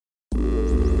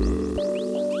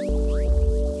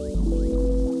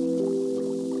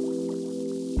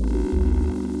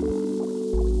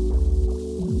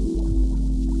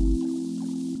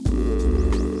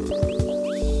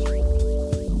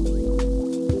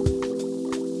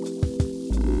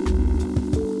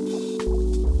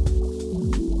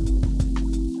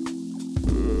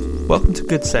Welcome to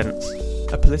Good Sense,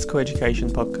 a political education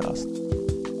podcast.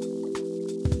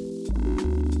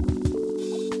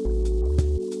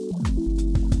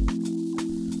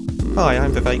 Hi,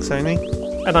 I'm Vivak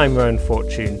Soni. And I'm Rowan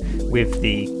with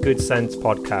the Good Sense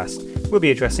podcast. We'll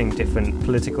be addressing different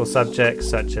political subjects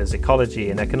such as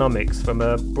ecology and economics from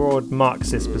a broad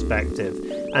Marxist perspective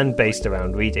and based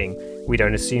around reading. We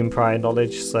don't assume prior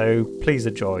knowledge, so please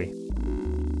enjoy.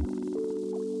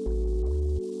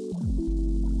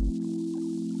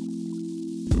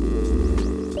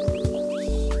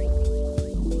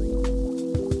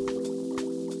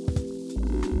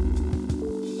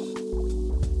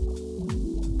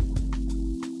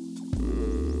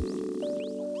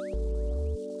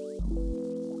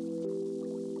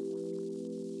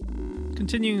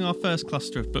 Continuing our first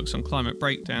cluster of books on climate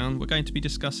breakdown, we're going to be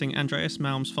discussing Andreas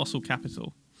Malm's Fossil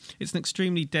Capital. It's an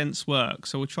extremely dense work,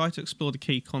 so we'll try to explore the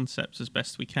key concepts as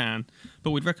best we can,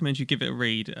 but we'd recommend you give it a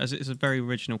read, as it is a very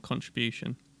original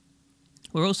contribution.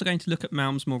 We're also going to look at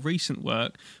Malm's more recent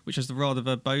work, which has the rather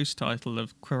verbose title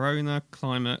of Corona,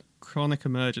 Climate, Chronic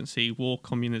Emergency, War,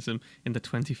 Communism in the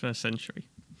 21st Century.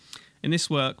 In this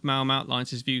work, Malm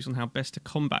outlines his views on how best to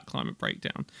combat climate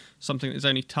breakdown, something that is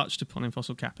only touched upon in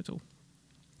Fossil Capital.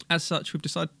 As such, we've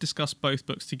decided to discuss both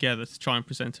books together to try and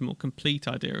present a more complete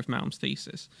idea of Malm's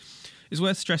thesis. It's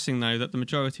worth stressing, though, that the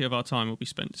majority of our time will be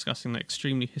spent discussing the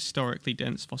extremely historically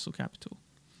dense Fossil Capital.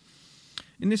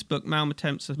 In this book, Malm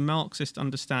attempts a Marxist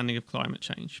understanding of climate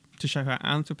change, to show how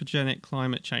anthropogenic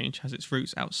climate change has its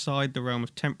roots outside the realm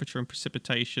of temperature and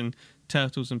precipitation,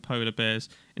 turtles and polar bears,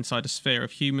 inside a sphere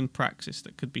of human praxis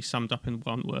that could be summed up in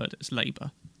one word as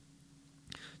labour.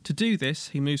 To do this,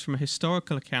 he moves from a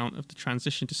historical account of the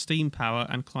transition to steam power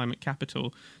and climate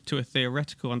capital to a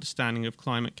theoretical understanding of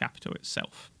climate capital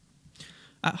itself.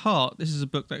 At heart, this is a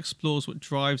book that explores what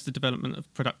drives the development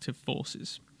of productive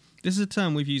forces. This is a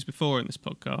term we've used before in this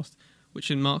podcast, which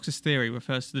in Marxist theory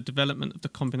refers to the development of the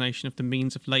combination of the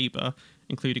means of labour,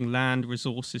 including land,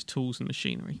 resources, tools and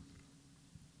machinery.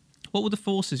 What were the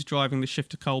forces driving the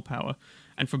shift to coal power,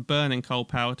 and from burning coal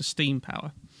power to steam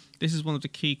power? This is one of the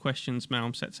key questions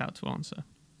Malm sets out to answer.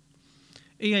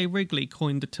 E.A. Wrigley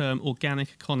coined the term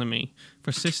organic economy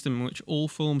for a system in which all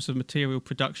forms of material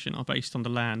production are based on the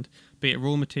land, be it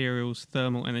raw materials,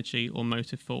 thermal energy or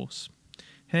motive force.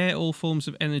 Here, all forms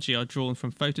of energy are drawn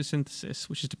from photosynthesis,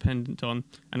 which is dependent on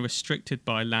and restricted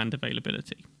by land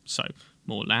availability. So,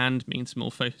 more land means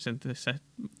more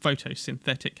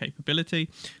photosynthetic capability,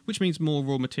 which means more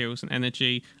raw materials and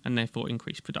energy, and therefore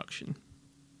increased production.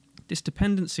 This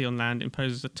dependency on land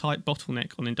imposes a tight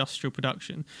bottleneck on industrial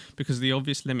production because of the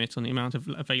obvious limit on the amount of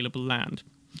available land.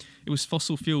 It was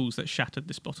fossil fuels that shattered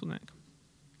this bottleneck.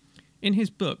 In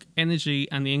his book, Energy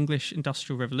and the English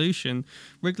Industrial Revolution,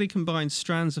 Wrigley combines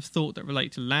strands of thought that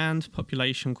relate to land,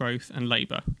 population growth and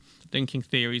labour, linking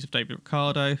theories of David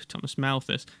Ricardo, Thomas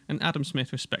Malthus and Adam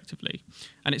Smith respectively.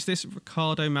 And it's this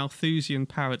Ricardo-Malthusian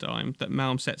paradigm that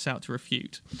Malm sets out to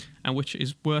refute, and which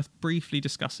is worth briefly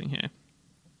discussing here.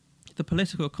 The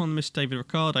political economist David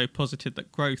Ricardo posited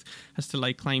that growth has to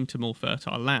lay claim to more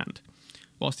fertile land.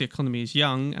 Whilst the economy is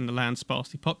young and the land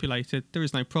sparsely populated, there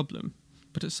is no problem.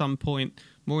 But at some point,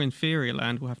 more inferior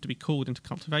land will have to be called into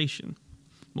cultivation.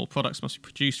 More products must be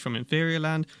produced from inferior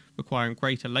land, requiring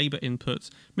greater labour inputs,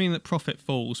 meaning that profit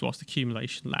falls whilst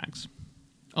accumulation lags.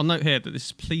 I'll note here that this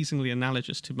is pleasingly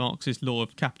analogous to Marx's law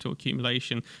of capital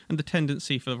accumulation and the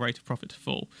tendency for the rate of profit to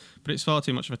fall, but it's far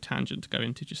too much of a tangent to go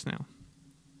into just now.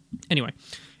 Anyway,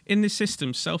 in this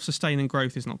system, self-sustaining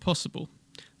growth is not possible.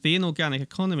 The inorganic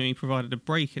economy provided a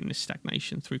break in this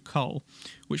stagnation through coal,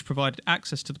 which provided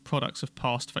access to the products of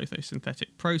past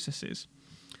photosynthetic processes.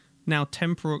 Now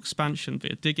temporal expansion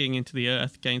via digging into the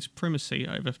earth gains primacy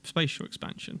over spatial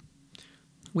expansion.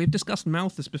 We've discussed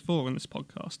Malthus before in this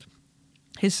podcast.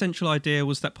 His central idea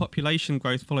was that population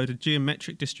growth followed a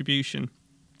geometric distribution,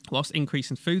 whilst increase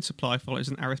in food supply follows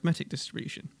an arithmetic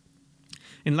distribution.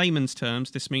 In layman's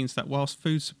terms, this means that whilst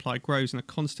food supply grows in a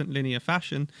constant linear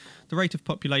fashion, the rate of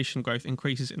population growth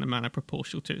increases in a manner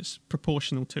proportional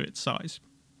to its size.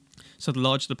 So the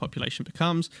larger the population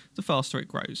becomes, the faster it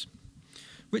grows.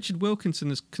 Richard Wilkinson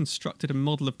has constructed a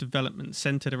model of development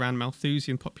centred around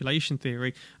Malthusian population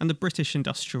theory and the British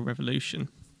Industrial Revolution.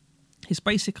 His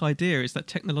basic idea is that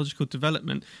technological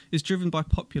development is driven by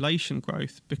population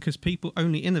growth because people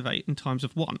only innovate in times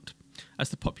of want. As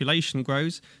the population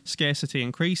grows, scarcity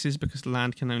increases because the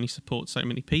land can only support so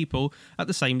many people at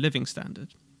the same living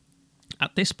standard.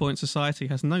 At this point, society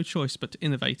has no choice but to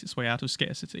innovate its way out of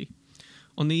scarcity.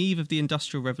 On the eve of the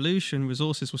Industrial Revolution,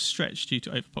 resources were stretched due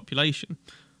to overpopulation.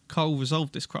 Coal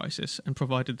resolved this crisis and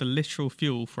provided the literal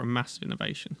fuel for a massive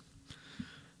innovation.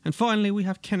 And finally, we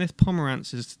have Kenneth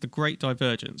Pomerantz's The Great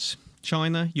Divergence,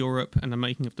 China, Europe and the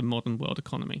Making of the Modern World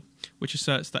Economy, which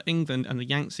asserts that England and the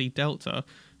Yangtze Delta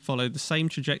followed the same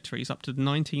trajectories up to the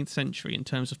 19th century in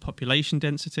terms of population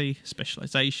density,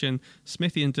 specialisation,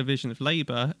 Smithian division of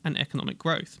labour and economic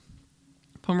growth.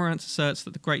 Pomerantz asserts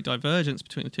that the great divergence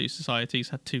between the two societies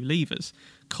had two levers,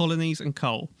 colonies and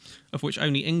coal, of which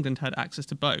only England had access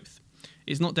to both.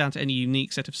 It is not down to any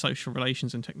unique set of social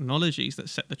relations and technologies that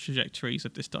set the trajectories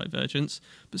of this divergence,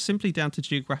 but simply down to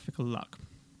geographical luck.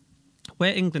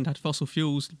 Where England had fossil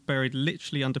fuels buried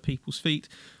literally under people's feet,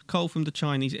 coal from the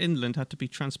Chinese inland had to be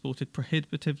transported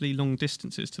prohibitively long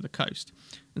distances to the coast,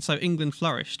 and so England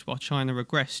flourished while China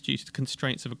regressed due to the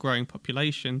constraints of a growing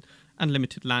population and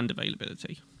limited land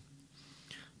availability.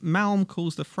 Malm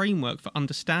calls the framework for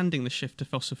understanding the shift to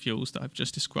fossil fuels that I've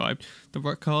just described the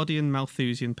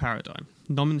Ricardian-Malthusian paradigm,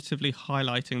 nominatively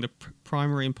highlighting the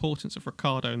primary importance of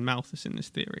Ricardo and Malthus in this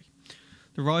theory.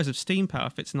 The rise of steam power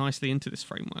fits nicely into this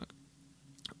framework.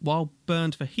 While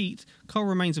burned for heat, coal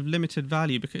remains of limited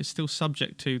value because it's still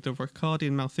subject to the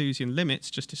Ricardian-Malthusian limits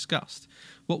just discussed.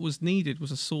 What was needed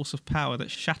was a source of power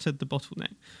that shattered the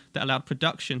bottleneck, that allowed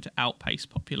production to outpace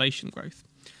population growth.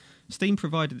 Steam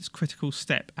provided this critical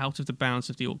step out of the bounds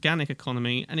of the organic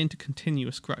economy and into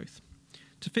continuous growth.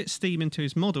 To fit steam into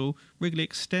his model, Wrigley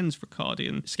extends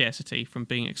Ricardian scarcity from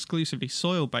being exclusively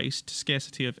soil-based to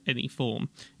scarcity of any form,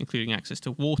 including access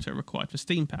to water required for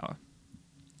steam power.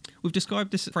 We've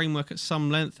described this framework at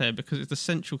some length here because it's the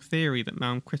central theory that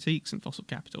Malm critiques in Fossil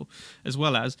Capital, as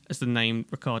well as the name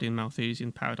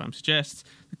Ricardian-Malthusian paradigm suggests,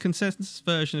 the consensus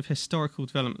version of historical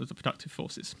development of the productive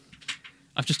forces.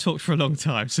 I've just talked for a long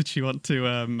time, so do you want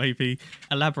to maybe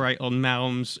elaborate on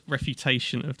Malm's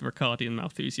refutation of the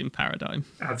Ricardian-Malthusian paradigm?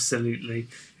 Absolutely.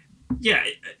 Yeah,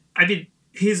 I mean,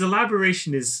 his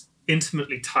elaboration is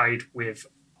intimately tied with,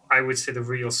 I would say, the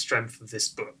real strength of this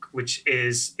book, which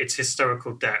is its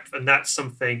historical depth. And that's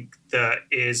something that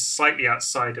is slightly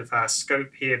outside of our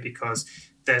scope here because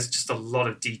there's just a lot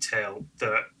of detail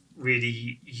that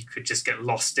really you could just get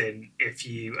lost in if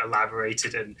you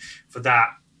elaborated. And for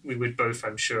that, we would both,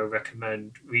 I'm sure,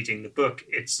 recommend reading the book.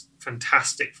 It's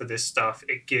fantastic for this stuff.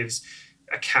 It gives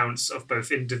accounts of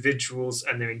both individuals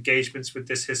and their engagements with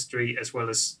this history, as well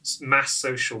as mass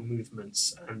social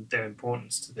movements and their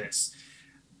importance to this.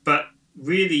 But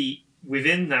really,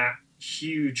 within that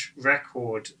huge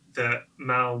record that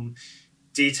Malm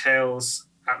details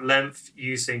at length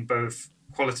using both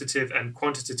qualitative and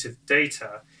quantitative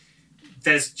data,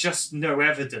 there's just no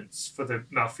evidence for the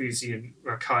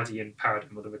Malthusian-Ricardian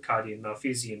paradigm or the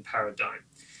Ricardian-Malthusian paradigm.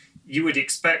 You would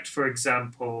expect, for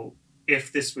example,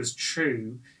 if this was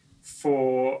true,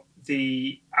 for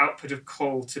the output of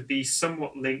coal to be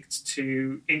somewhat linked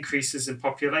to increases in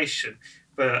population.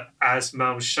 But as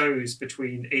Malm shows,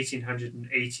 between 1800 and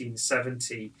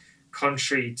 1870,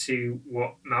 contrary to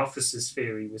what Malthus's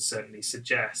theory would certainly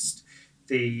suggest,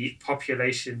 the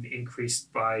population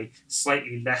increased by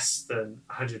slightly less than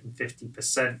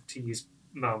 150%, to use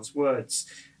Malm's words,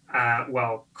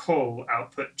 while coal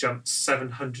output jumped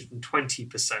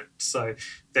 720%. So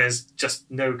there's just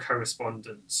no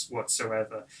correspondence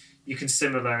whatsoever. You can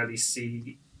similarly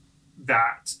see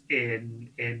that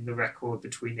in the record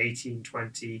between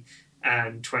 1820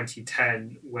 and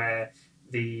 2010, where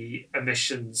the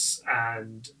emissions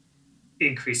and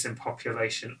increase in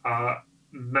population are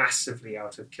massively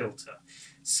out of kilter.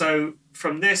 So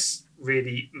from this,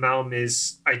 really, Malm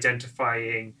is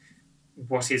identifying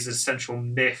what is a central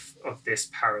myth of this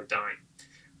paradigm,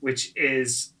 which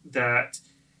is that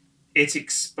it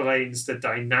explains the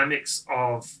dynamics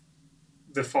of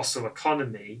the fossil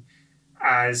economy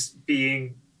as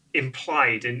being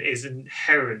implied and is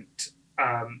inherent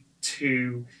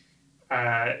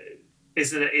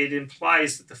it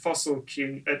implies that the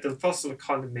fossil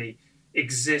economy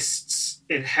exists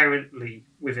inherently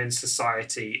within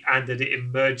society and that it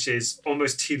emerges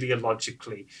almost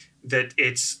teleologically, that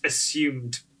it's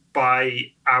assumed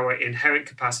by our inherent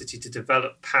capacity to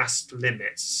develop past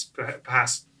limits,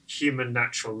 past human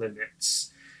natural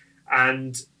limits,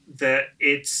 and that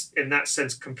it's, in that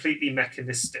sense, completely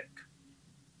mechanistic.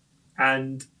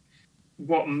 And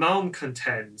what Malm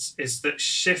contends is that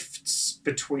shifts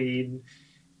between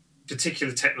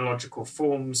particular technological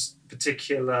forms,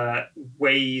 particular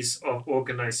ways of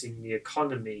organizing the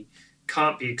economy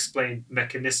can't be explained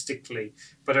mechanistically,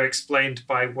 but are explained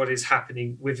by what is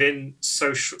happening within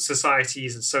social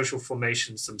societies and social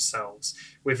formations themselves,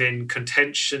 within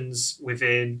contentions,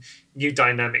 within new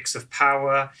dynamics of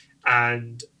power,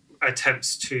 and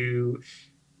attempts to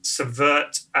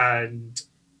subvert and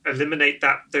eliminate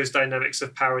those dynamics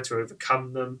of power, to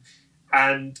overcome them.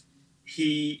 And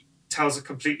he tells a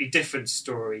completely different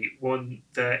story, one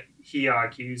that he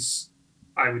argues,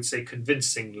 I would say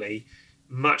convincingly,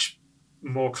 much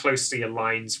more closely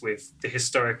aligns with the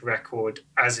historic record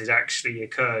as it actually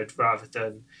occurred, rather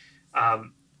than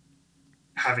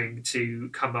having to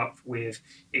come up with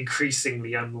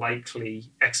increasingly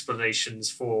unlikely explanations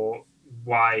for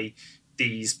why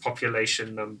these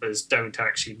population numbers don't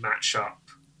actually match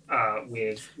up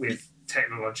with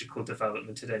technological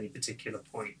development at any particular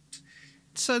point.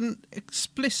 It's an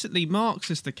explicitly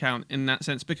Marxist account in that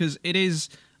sense, because it is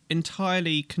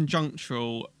entirely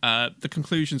conjunctural. The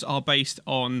conclusions are based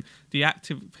on the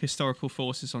active historical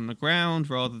forces on the ground,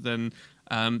 rather than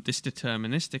this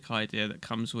deterministic idea that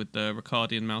comes with the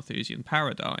Ricardian Malthusian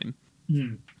paradigm.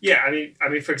 Yeah, I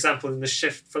mean, for example, in the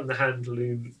shift from the hand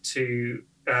loom to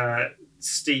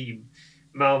steam,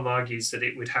 Malm argues that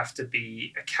it would have to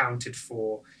be accounted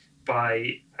for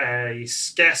by a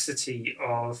scarcity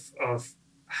of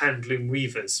hand loom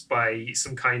weavers, by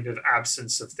some kind of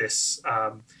absence of this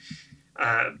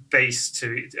base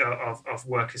of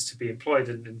workers to be employed,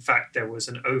 and in fact there was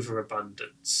an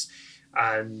overabundance.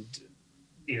 And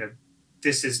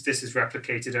this is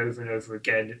replicated over and over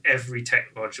again in every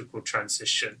technological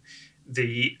transition.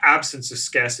 The absence of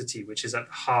scarcity, which is at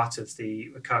the heart of the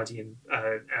Ricardian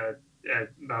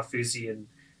Malthusian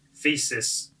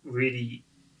thesis, really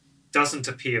doesn't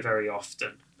appear very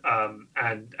often,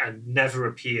 and never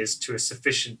appears to a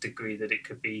sufficient degree that it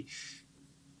could be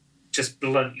just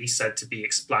bluntly said to be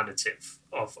explanative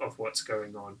of what's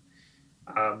going on.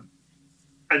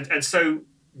 And so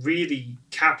really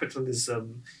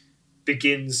capitalism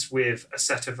begins with a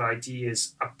set of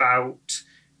ideas about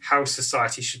how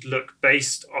society should look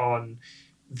based on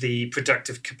the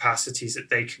productive capacities that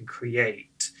they can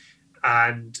create.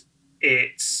 And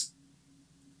it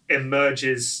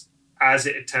emerges as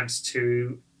it attempts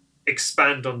to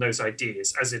expand on those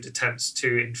ideas, as it attempts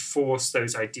to enforce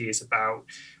those ideas about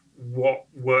what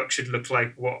work should look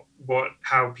like,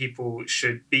 how people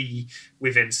should be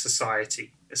within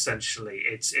society. Essentially,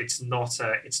 it's not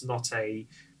a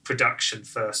production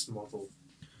first model.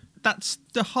 That's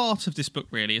the heart of this book,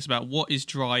 really, is about what is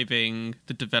driving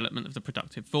the development of the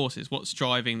productive forces, what's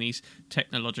driving these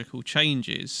technological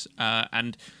changes.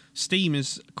 And steam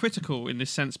is critical in this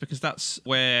sense, because that's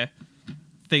where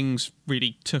things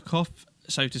really took off,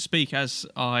 so to speak. As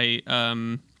I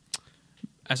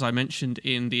mentioned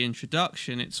in the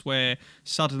introduction, it's where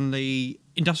suddenly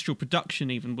industrial production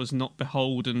even was not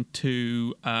beholden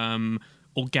to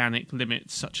organic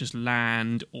limits such as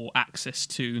land or access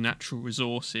to natural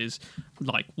resources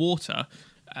like water.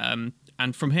 And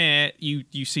from here,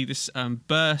 you see this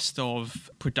burst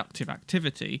of productive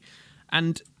activity.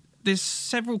 And there's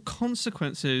several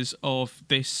consequences of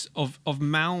this, of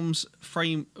Malm's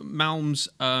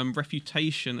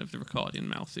refutation of the Ricardian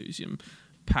Malthusian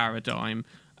paradigm.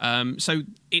 So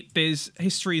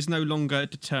history is no longer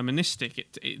deterministic.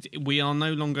 We are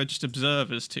no longer just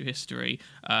observers to history.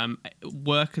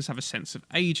 Workers have a sense of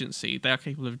agency. They are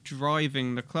capable of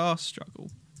driving the class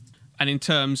struggle. And in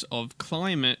terms of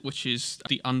climate, which is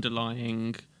the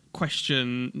underlying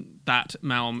question that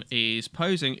Malm is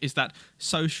posing, is that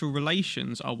social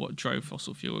relations are what drove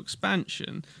fossil fuel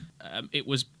expansion. It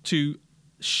was to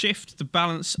shift the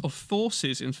balance of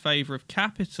forces in favour of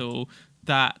capital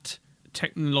that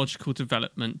technological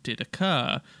development did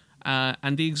occur.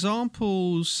 And the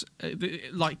examples,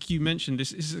 like you mentioned,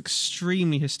 this is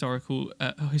extremely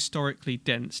historically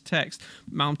dense text.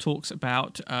 Malm talks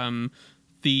about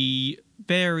the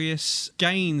various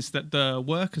gains that the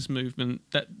workers' movement,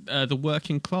 that the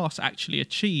working class actually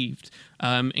achieved,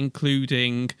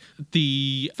 including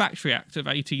the Factory Act of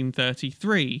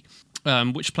 1833,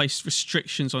 which placed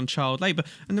restrictions on child labour.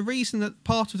 And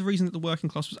part of the reason that the working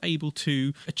class was able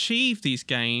to achieve these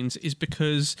gains is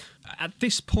because at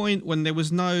this point, when there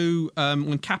was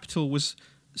when capital was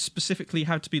specifically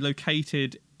had to be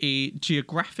located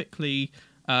geographically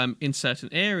in certain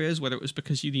areas, whether it was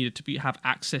because you needed to have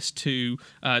access to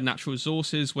natural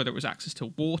resources, whether it was access to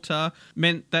water,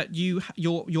 meant that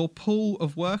your pool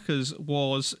of workers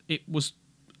was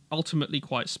ultimately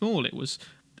quite small. It was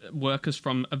workers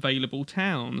from available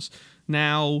towns.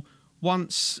 Now,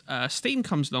 once steam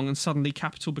comes along and suddenly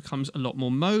capital becomes a lot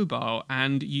more mobile,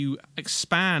 and you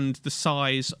expand the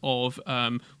size of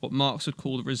what Marx would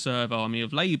call the reserve army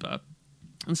of labour,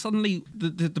 and suddenly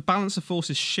the balance of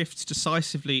forces shifts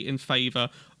decisively in favour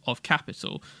of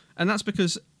capital. And that's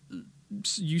because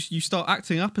you start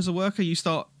acting up as a worker, you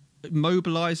start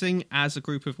mobilising as a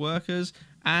group of workers,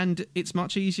 and it's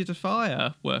much easier to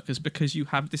fire workers because you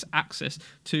have this access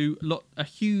to a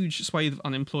huge swathe of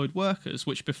unemployed workers,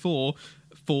 which before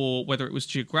for whether it was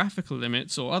geographical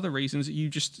limits or other reasons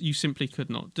you simply could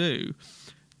not do.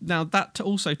 Now that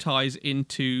also ties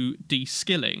into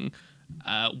de-skilling,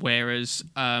 whereas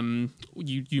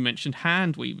you mentioned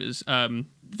hand weavers.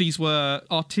 These were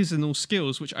artisanal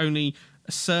skills which only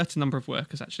a certain number of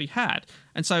workers actually had,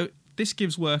 and so this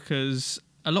gives workers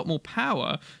a lot more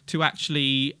power to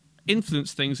actually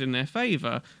influence things in their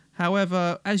favour.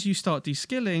 However, as you start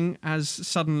de-skilling, as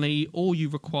suddenly all you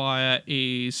require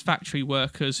is factory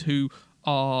workers who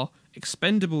are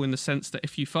expendable in the sense that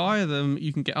if you fire them,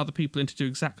 you can get other people in to do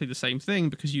exactly the same thing,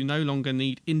 because you no longer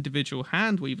need individual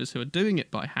hand weavers who are doing it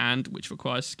by hand, which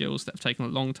requires skills that have taken a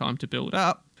long time to build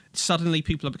up. Suddenly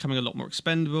people are becoming a lot more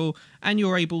expendable, and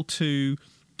you're able to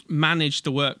manage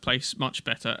the workplace much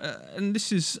better. And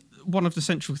this is one of the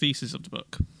central theses of the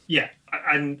book. Yeah,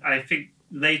 and I think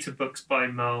later books by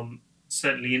Malm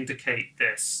certainly indicate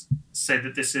this, say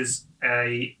that this is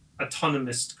a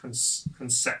autonomous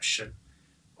conception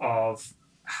of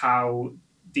how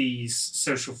these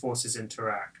social forces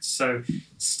interact. So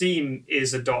steam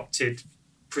is adopted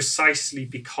precisely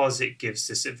because it gives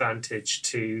this advantage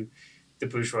to the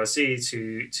bourgeoisie,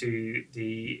 to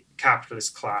the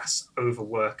capitalist class over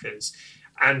workers,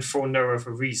 and for no other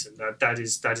reason. That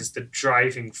is the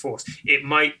driving force. It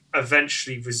might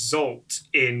eventually result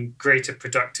in greater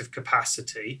productive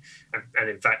capacity, and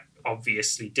in fact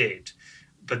obviously did,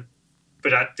 but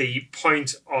at the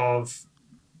point of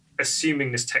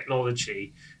assuming this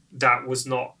technology, that was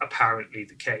not apparently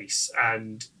the case,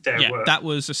 and that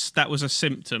was a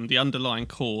symptom. The underlying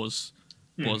cause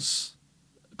was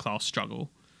class struggle.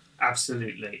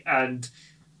 Absolutely. And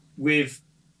with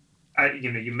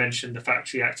you mentioned the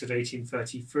Factory Act of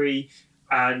 1833,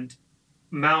 and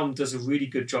Malm does a really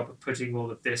good job of putting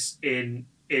all of this in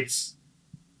its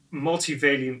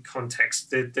multivalent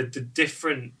context, the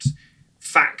different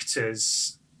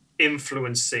factors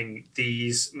influencing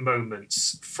these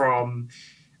moments, from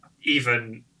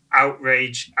even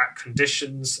outrage at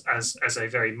conditions as a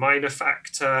very minor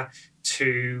factor,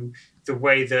 to the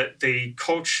way that the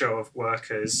culture of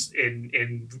workers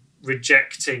in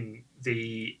rejecting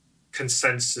the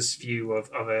consensus view of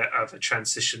a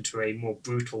transition to a more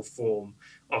brutal form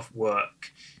of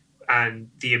work, and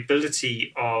the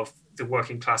ability of the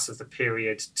working class of the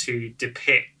period to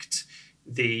depict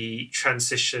the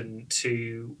transition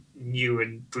to new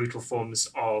and brutal forms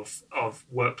of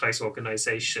workplace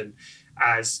organization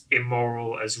as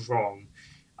immoral, as wrong,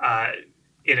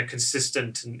 in a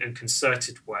consistent and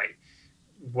concerted way,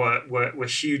 were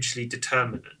hugely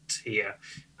determinant here.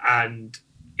 And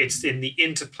it's in the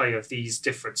interplay of these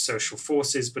different social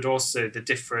forces, but also the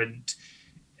different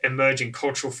emerging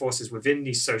cultural forces within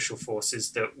these social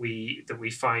forces that we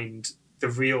find the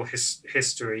real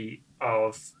history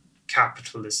of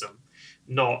capitalism,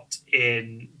 not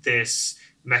in this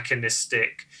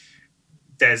mechanistic,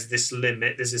 there's this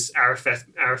limit, there's this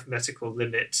arithmetical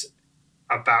limit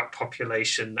about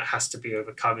population that has to be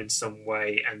overcome in some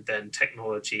way, and then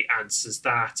technology answers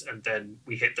that, and then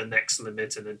we hit the next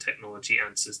limit, and then technology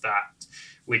answers that,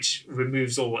 which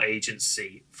removes all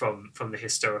agency from the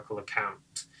historical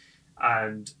account.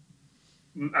 And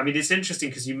I mean, it's interesting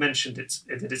because you mentioned that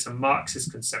it's a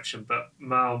Marxist conception, but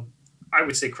Malm, I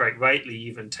would say quite rightly,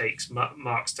 even takes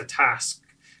Marx to task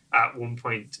at one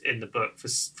point in the book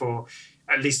for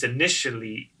at least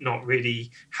initially not really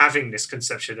having this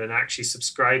conception, and actually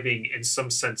subscribing in some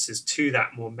senses to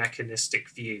that more mechanistic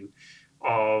view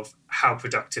of how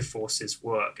productive forces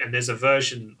work. And there's a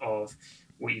version of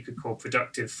what you could call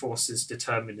productive forces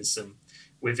determinism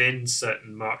within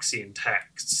certain Marxian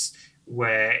texts,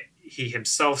 where he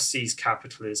himself sees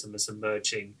capitalism as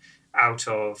emerging out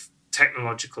of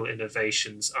technological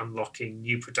innovations, unlocking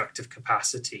new productive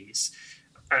capacities,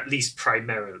 at least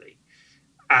primarily.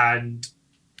 And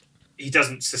he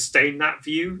doesn't sustain that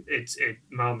view.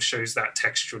 Malm shows that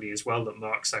textually as well, that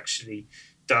Marx actually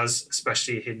does,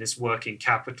 especially in this Working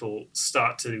Capital,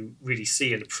 start to really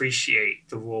see and appreciate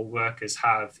the role workers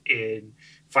have in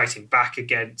fighting back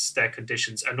against their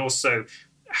conditions, and also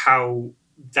how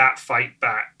that fight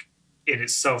back in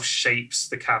itself shapes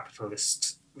the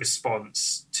capitalist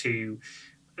response to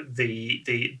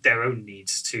their own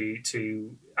needs,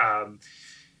 to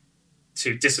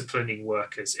disciplining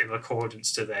workers in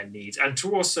accordance to their needs, and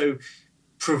to also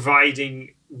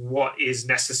providing what is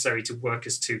necessary to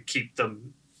workers to keep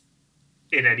them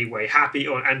in any way happy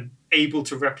and able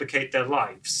to replicate their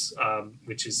lives,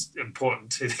 which is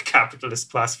important to the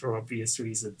capitalist class for obvious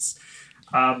reasons.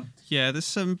 There's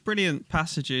some brilliant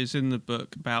passages in the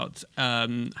book about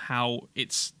how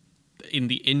it's in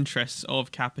the interests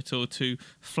of capital to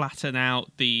flatten out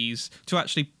these, to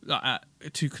actually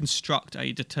to construct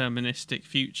a deterministic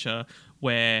future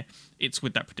where it's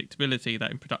with that predictability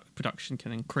that production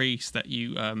can increase, that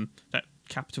that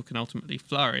capital can ultimately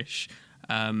flourish.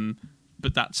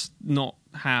 But that's not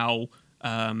how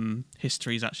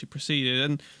history's actually proceeded.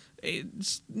 And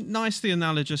it's nicely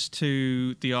analogous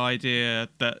to the idea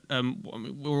that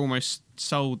we're almost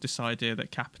sold this idea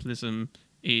that capitalism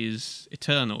is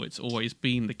eternal. It's always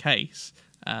been the case.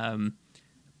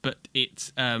 But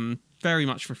it's very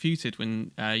much refuted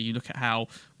when you look at how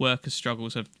workers'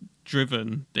 struggles have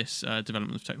driven this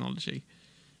development of technology.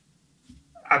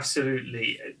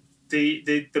 Absolutely.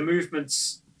 The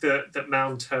movements that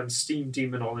Malm terms steam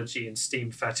demonology and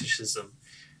steam fetishism,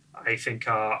 I think,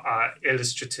 are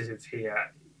illustrative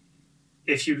here.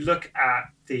 If you look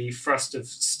at the thrust of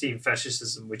steam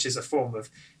fetishism, which is a form of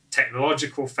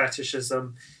technological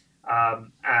fetishism,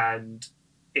 and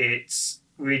it's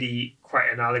really quite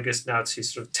analogous now to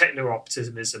sort of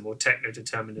techno-optimism or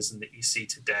techno-determinism that you see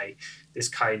today. This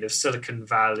kind of Silicon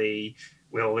Valley,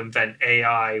 we'll invent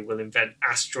AI, we'll invent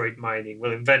asteroid mining,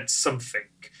 we'll invent something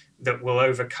that will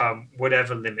overcome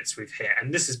whatever limits we've hit.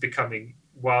 And this is becoming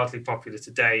wildly popular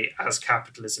today as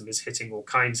capitalism is hitting all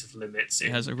kinds of limits.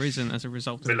 It has arisen as a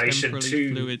result of relation temporally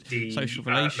to fluid the social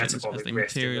relations as metabolic they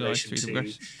rift, materialise through the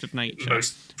rest of nature.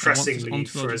 Most pressingly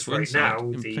for us right now,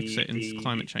 implicit the in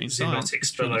climate change science zoonotic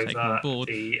is truly taken on board.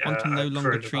 One can no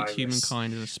longer treat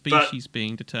humankind as a species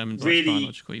being determined by its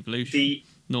biological evolution.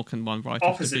 Nor can one write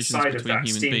off divisions between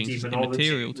human beings as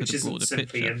immaterial to the broader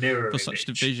picture, for such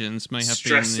divisions may have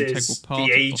been an integral part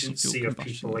the of fossil agency fuel of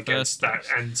combustion people in the against first that,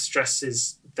 place. and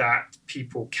stresses that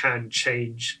people can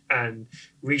change and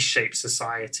reshape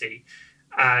society.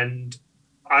 And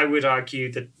I would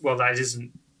argue that, well, that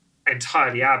isn't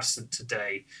entirely absent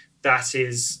today. That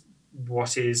is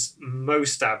what is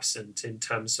most absent in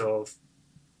terms of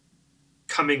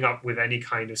coming up with any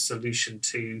kind of solution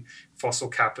to fossil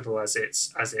capital as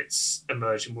it's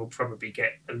emerging. We'll probably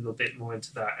get a little bit more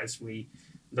into that as we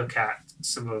look at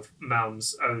some of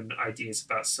Malm's own ideas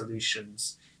about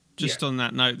solutions. Just on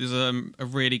that note, there's a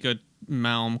really good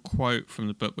Malm quote from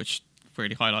the book which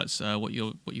really highlights what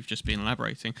you've just been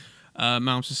elaborating.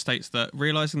 Malm states that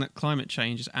realising that climate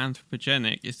change is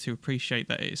anthropogenic is to appreciate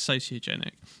that it is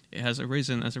sociogenic. It has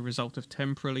arisen as a result of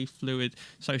temporally fluid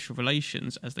social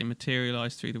relations as they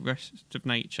materialise through the rest of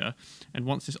nature, and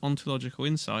once this ontological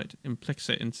insight,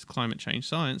 implicit in climate change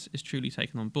science, is truly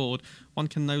taken on board, one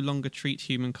can no longer treat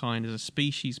humankind as a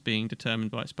species being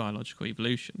determined by its biological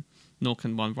evolution. Nor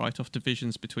can one write off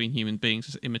divisions between human beings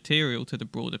as immaterial to the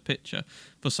broader picture,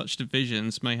 for such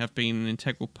divisions may have been an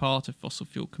integral part of fossil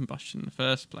fuel combustion in the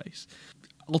first place.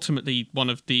 Ultimately, one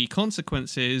of the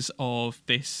consequences of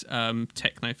this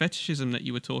techno-fetishism that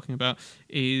you were talking about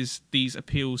is these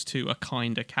appeals to a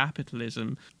kinder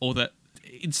capitalism, or that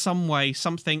in some way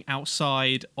something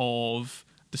outside of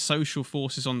the social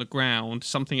forces on the ground,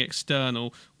 something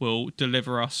external, will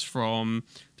deliver us from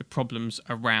the problems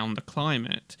around the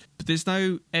climate. But there's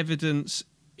no evidence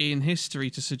in history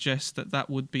to suggest that that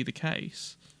would be the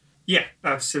case. Yeah,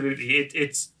 absolutely.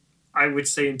 It's, I would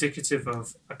say, indicative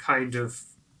of a kind of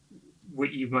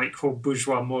what you might call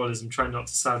bourgeois moralism, trying not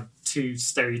to sound too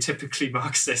stereotypically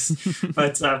Marxist.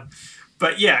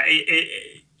 but yeah,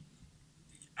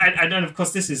 and of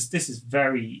course this is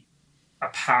very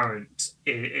apparent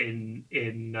in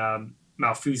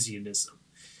Malthusianism,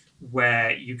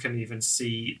 where you can even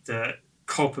see that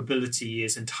culpability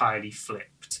is entirely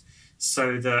flipped,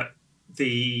 so that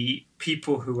the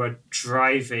people who are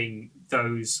driving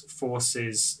those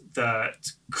forces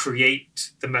that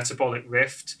create the metabolic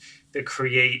rift, that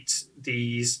create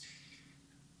these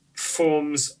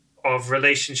forms of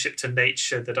relationship to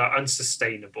nature that are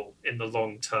unsustainable in the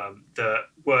long term, that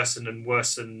worsen and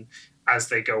worsen as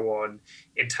they go on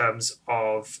in terms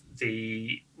of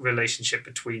the relationship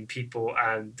between people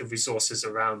and the resources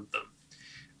around them,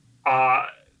 are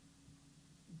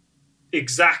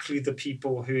exactly the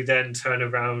people who then turn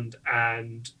around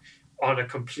and, on a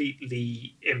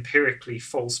completely empirically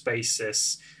false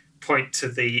basis, point to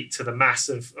the mass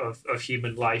of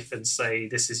human life and say,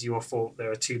 this is your fault, there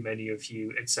are too many of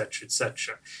you, etc.,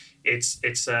 etc.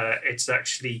 It's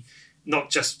actually not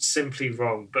just simply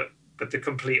wrong, but the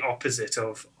complete opposite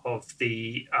of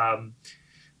the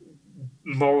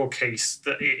moral case,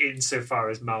 that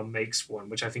insofar as Malm makes one,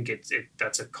 which I think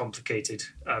that's a complicated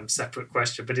separate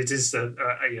question, but it is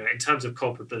in terms of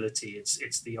culpability,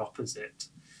 it's the opposite.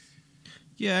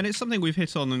 Yeah, and it's something we've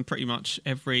hit on in pretty much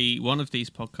every one of these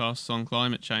podcasts on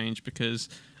climate change, because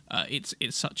it's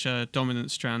such a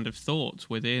dominant strand of thought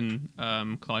within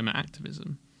climate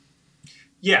activism.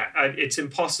 Yeah, it's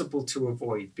impossible to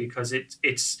avoid, because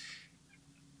it's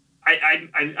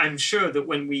I'm sure that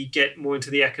when we get more into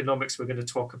the economics, we're going to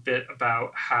talk a bit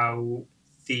about how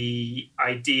the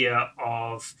idea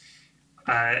of,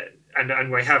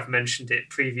 and we have mentioned it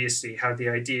previously, how the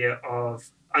idea of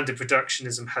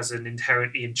underproductionism has an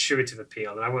inherently intuitive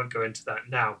appeal, and I won't go into that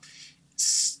now.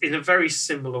 In a very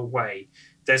similar way,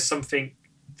 there's something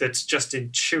that's just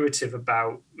intuitive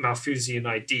about Malthusian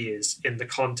ideas in the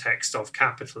context of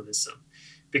capitalism,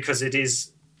 because it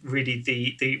is really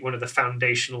the one of the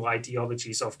foundational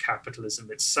ideologies of capitalism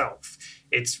itself.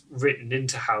 It's written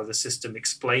into how the system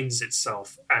explains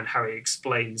itself and how it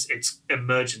explains its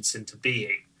emergence into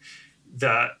being,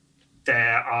 that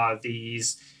there are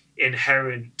these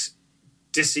inherent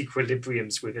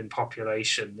disequilibriums within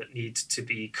population that need to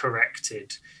be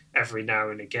corrected every now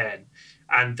and again,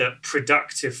 and that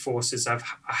productive forces are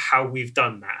how we've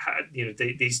done that.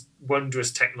 These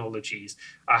wondrous technologies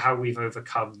are how we've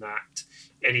overcome that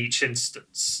in each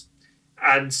instance.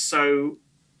 And so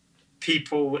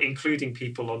people, including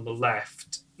people on the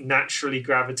left, naturally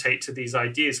gravitate to these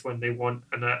ideas when they want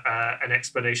an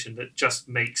explanation that just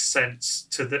makes sense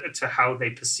to how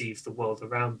they perceive the world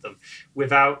around them,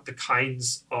 without the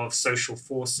kinds of social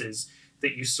forces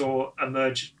that you saw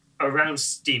emerge around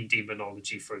steam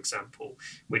demonology, for example,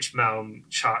 which Malm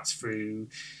charts through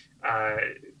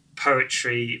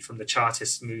poetry from the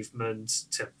Chartist movement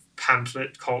to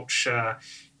pamphlet culture,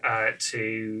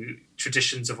 to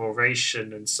traditions of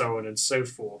oration, and so on and so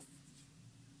forth.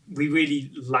 We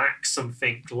really lack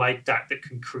something like that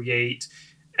can create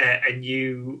a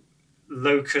new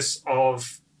locus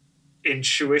of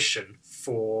intuition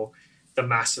for the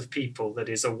mass of people that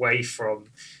is away from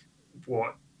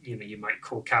what you might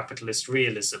call capitalist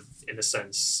realism, in a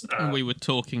sense. And we were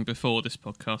talking before this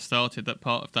podcast started that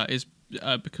part of that is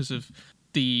because of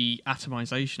the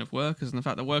atomization of workers, and the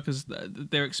fact that workers,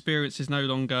 their experience is no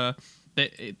longer,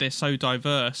 they're so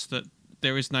diverse that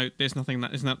there's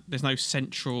no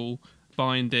central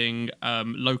binding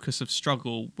locus of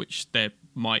struggle, which there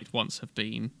might once have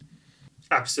been.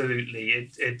 Absolutely.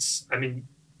 It's I mean,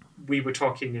 we were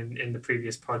talking in the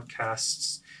previous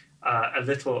podcasts a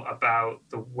little about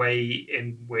the way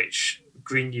in which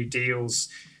Green New Deals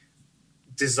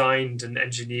designed and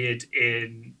engineered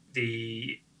in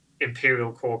the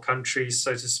imperial core countries,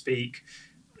 so to speak,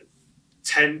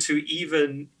 tend to,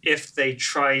 even if they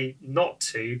try not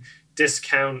to,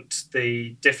 discount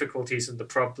the difficulties and the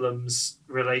problems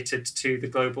related to the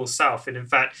global south. And in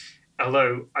fact,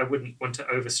 although I wouldn't want to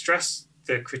overstress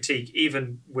the critique,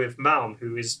 even with Malm,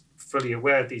 who is fully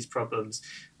aware of these problems,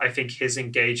 I think his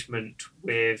engagement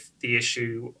with the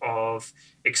issue of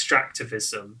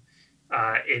extractivism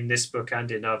in this book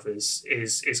and in others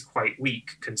is quite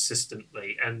weak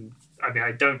consistently. And I mean,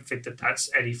 I don't think that that's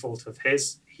any fault of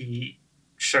his. He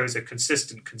shows a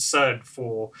consistent concern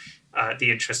for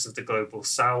the interests of the global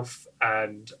south,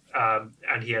 and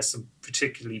he has some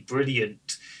particularly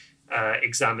brilliant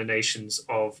examinations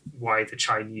of why the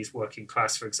Chinese working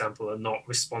class, for example, are not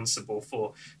responsible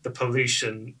for the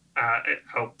pollution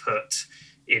output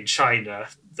in China.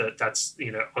 That's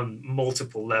on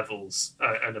multiple levels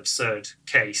an absurd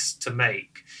case to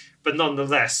make, but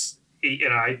nonetheless,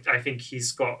 I think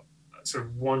he's got sort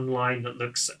of one line that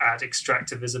looks at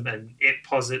extractivism, and it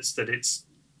posits that it's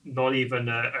not even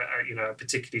a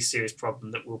particularly serious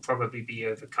problem that will probably be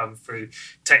overcome through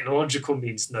technological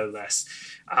means, no less.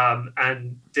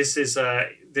 And this is a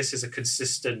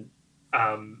consistent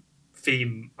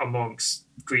theme amongst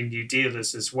Green New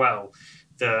Dealers as well.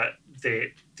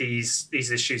 These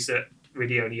issues that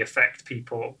really only affect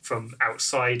people from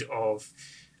outside of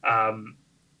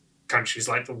countries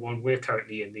like the one we're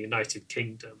currently in, the United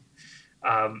Kingdom,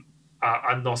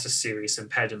 are not a serious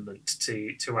impediment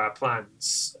to our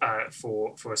plans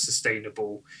for a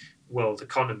sustainable world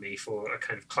economy, for a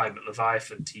kind of climate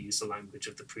leviathan, to use the language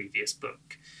of the previous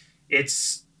book.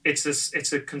 It's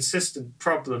a consistent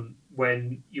problem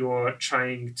when you're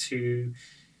trying to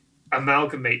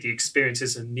amalgamate the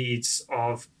experiences and needs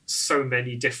of so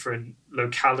many different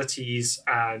localities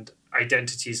and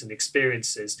identities and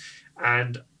experiences.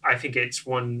 And I think it's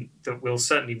one that we'll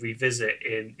certainly revisit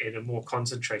in a more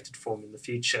concentrated form in the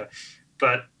future.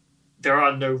 But there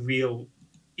are no real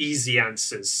easy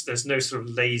answers. There's no sort of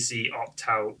lazy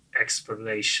opt-out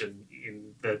explanation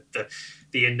in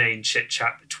the inane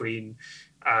chit-chat between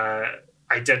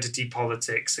identity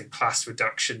politics and class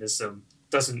reductionism.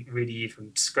 Doesn't really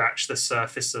even scratch the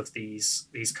surface of these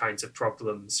kinds of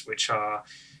problems, which are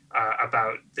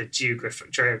about the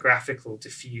geographical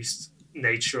diffuse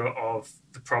nature of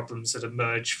the problems that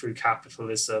emerge through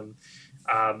capitalism.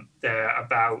 They're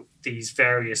about these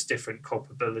various different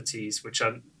culpabilities, which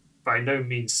are by no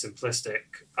means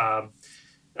simplistic,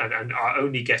 and are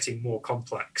only getting more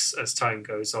complex as time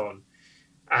goes on.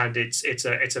 And it's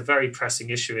a very pressing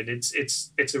issue, and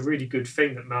it's a really good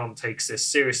thing that Malm takes this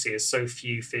seriously, as so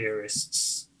few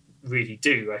theorists really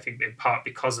do. I think in part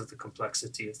because of the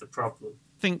complexity of the problem.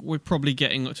 I think we're probably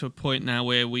getting to a point now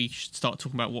where we should start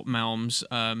talking about what Malm's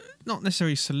not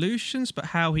necessarily solutions, but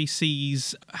how he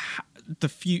sees the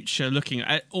future looking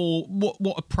at, or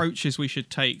what approaches we should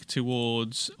take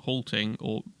towards halting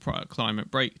or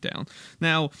climate breakdown.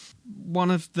 Now,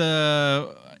 one of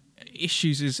the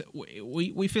issues is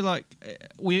we feel like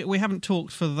we haven't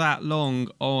talked for that long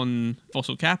on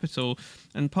fossil capital,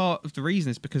 and part of the reason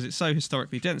is because it's so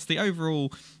historically dense. The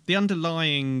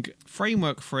underlying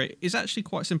framework for it is actually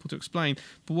quite simple to explain,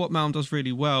 but what Malm does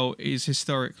really well is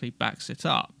historically backs it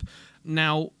up.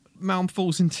 Now, Malm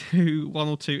falls into one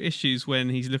or two issues when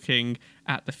he's looking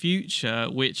at the future,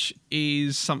 which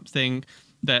is something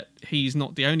that he's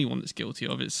not the only one that's guilty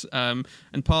of. It's and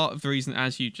part of the reason,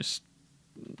 as you just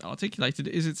articulated,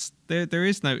 is there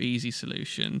is no easy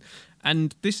solution.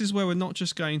 And this is where we're not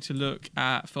just going to look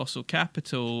at fossil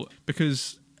capital,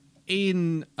 because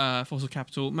in fossil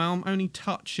capital, Malm only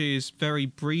touches very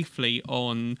briefly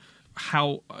on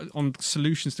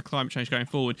solutions to climate change going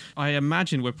forward. I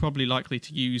imagine we're probably likely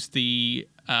to use the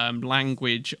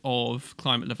language of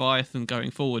climate leviathan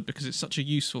going forward, because it's such a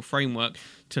useful framework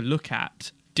to look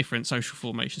at different social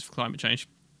formations for climate change.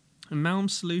 And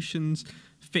Malm's solutions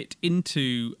fit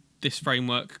into this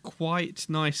framework quite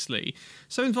nicely.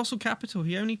 So in fossil capital,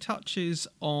 he only touches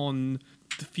on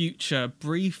the future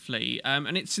briefly,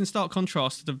 and it's in stark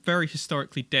contrast to the very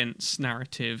historically dense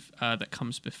narrative that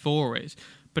comes before it.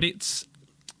 But it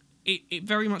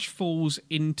very much falls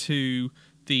into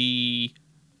the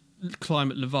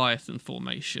climate leviathan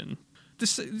formation.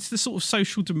 It's the sort of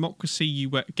social democracy you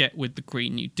get with the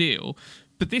Green New Deal,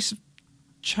 but this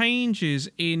changes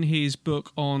in his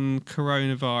book on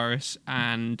coronavirus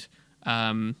and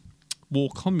war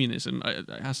communism. It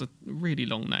has a really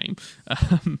long name.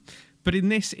 But in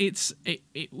this,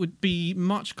 it would be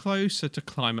much closer to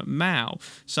climate Mao.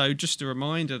 So just a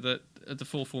reminder that the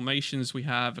four formations we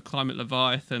have, a climate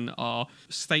leviathan, are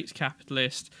state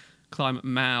capitalist, climate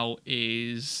Mao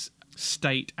is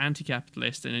state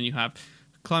anti-capitalist, and then you have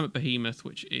climate behemoth,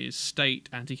 which is state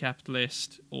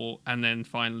anti-capitalist, and then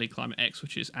finally climate X,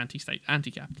 which is anti-state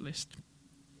anti-capitalist.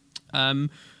 Do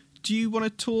you want to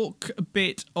talk a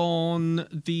bit on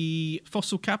the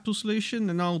fossil capital solution,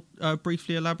 and I'll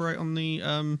briefly elaborate on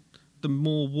the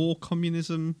more war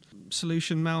communism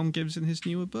solution Malm gives in his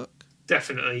newer book?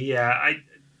 Definitely, yeah.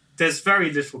 There's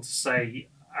very little to say,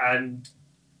 and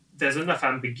there's enough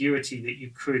ambiguity that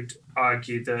you could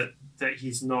argue that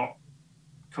he's not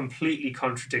completely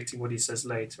contradicting what he says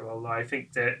later, although I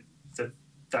think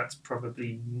that's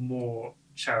probably more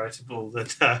charitable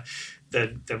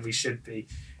than we should be.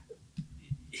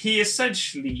 He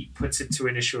essentially puts it to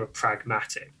an issue of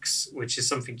pragmatics, which is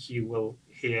something you will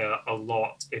hear a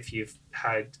lot if you've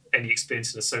had any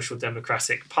experience in a social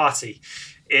democratic party.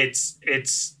 It's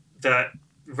that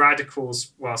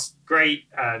radicals, whilst great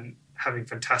and having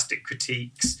fantastic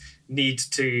critiques, need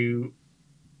to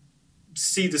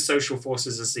see the social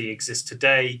forces as they exist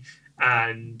today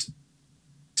and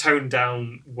tone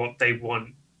down what they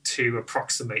want to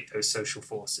approximate those social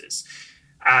forces,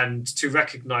 and to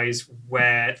recognize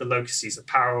where the locuses of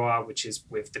power are, which is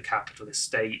with the capitalist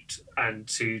state, and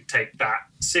to take that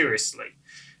seriously.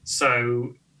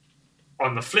 So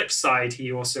on the flip side,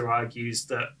 he also argues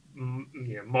that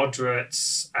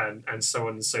moderates and so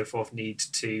on and so forth need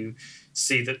to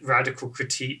see that radical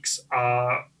critiques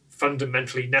are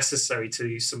fundamentally necessary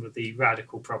to some of the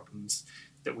radical problems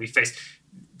that we face.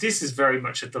 This is very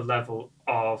much at the level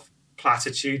of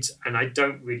platitudes, and I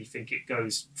don't really think it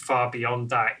goes far beyond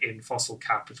that in fossil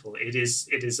capital.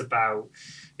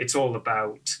 It's all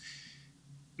about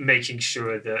making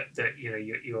sure that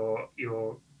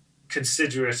you're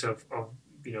considerate of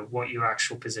what your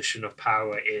actual position of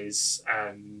power is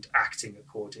and acting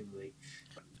accordingly.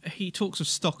 He talks of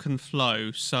stock and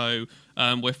flow, so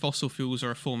where fossil fuels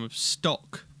are a form of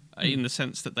stock in the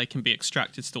sense that they can be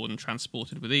extracted, stored and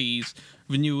transported with ease,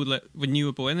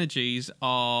 renewable energies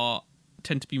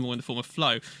tend to be more in the form of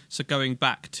flow. So going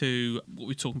back to what we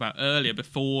were talking about earlier,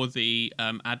 before the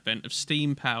advent of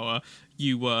steam power,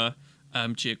 you were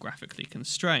geographically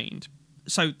constrained.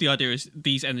 So the idea is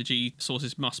these energy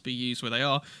sources must be used where they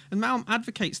are. And Malm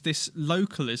advocates this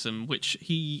localism, which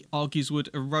he argues would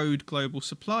erode global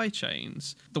supply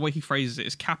chains. The way he phrases it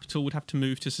is capital would have to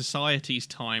move to society's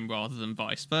time rather than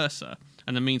vice versa.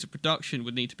 And the means of production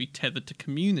would need to be tethered to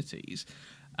communities,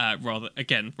 rather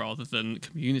than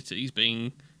communities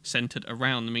being centred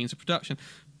around the means of production.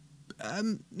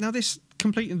 Now, this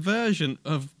complete inversion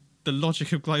of the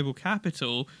logic of global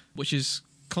capital, which is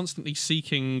constantly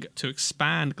seeking to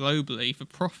expand globally for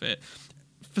profit,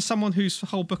 for someone whose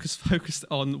whole book is focused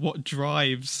on what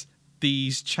drives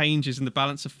these changes in the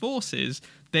balance of forces,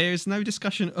 there is no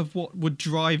discussion of what would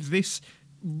drive this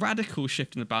radical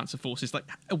shift in the balance of forces.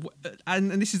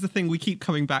 And this is the thing we keep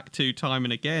coming back to time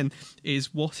and again,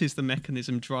 is what is the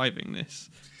mechanism driving this?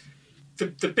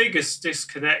 The biggest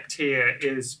disconnect here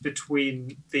is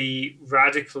between the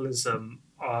radicalism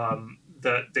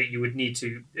that you would need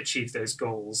to achieve those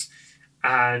goals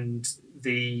and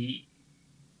the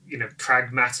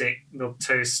pragmatic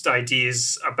milquetoast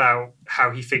ideas about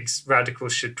how he thinks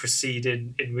radicals should proceed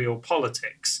in real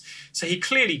politics. So he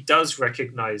clearly does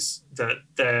recognize that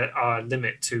there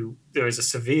is a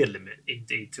severe limit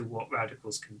indeed to what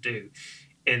radicals can do,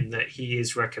 in that he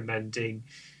is recommending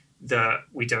that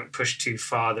we don't push too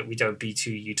far, that we don't be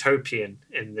too utopian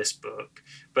in this book.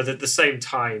 But at the same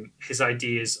time, his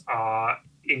ideas are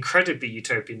incredibly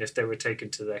utopian if they were taken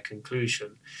to their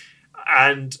conclusion.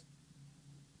 And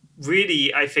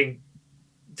really, I think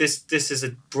this is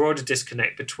a broader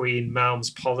disconnect between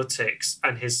Malm's politics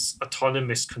and his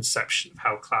autonomous conception of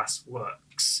how class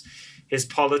works. His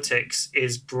politics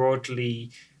is broadly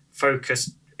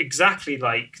focused, exactly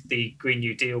like the Green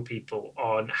New Deal people,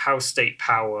 on how state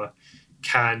power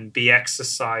can be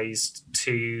exercised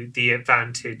to the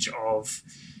advantage of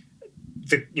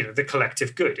the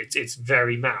collective good. It's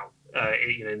very Mao.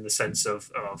 In the sense of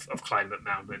climate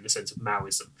Mao, in the sense of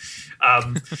Maoism.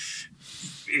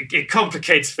 It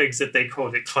complicates things that they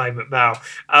called it climate Mao,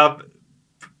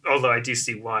 although I do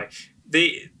see why.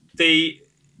 It's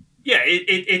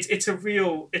a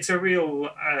real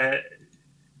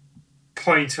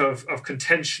point of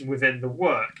contention within the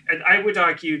work, and I would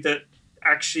argue that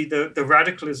actually the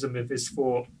radicalism of his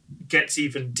thought gets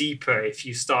even deeper if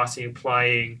you start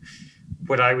applying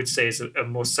what I would say is a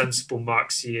more sensible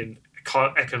Marxian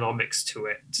economics to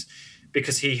it,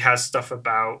 because he has stuff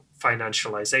about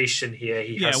financialization here.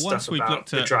 He has stuff about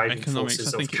the driving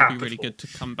forces of capital. I think it would be really good to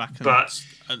come back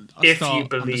and if you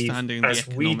believe, as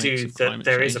we do, that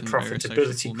there is a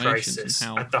profitability crisis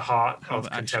at the heart of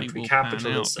contemporary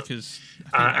capitalism,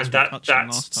 and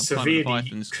that's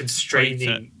severely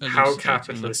constraining how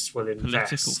capitalists will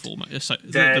invest,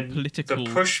 then the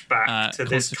pushback to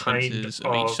this kind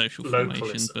of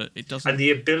localism and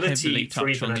the ability for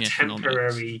even a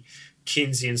temporary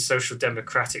Keynesian social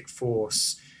democratic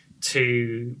force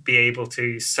to be able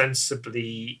to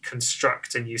sensibly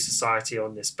construct a new society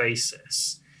on this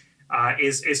basis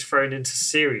is thrown into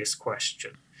serious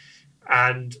question.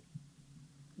 And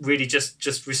really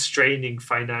just restraining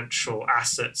financial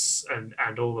assets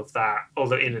and all of that,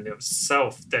 although in and of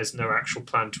itself there's no actual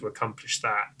plan to accomplish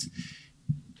that.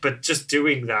 But just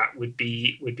doing that would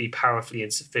be powerfully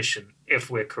insufficient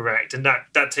if we're correct. And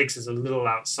that takes us a little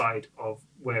outside of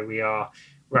where we are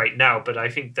right now. But I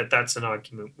think that's an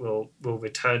argument we'll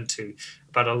return to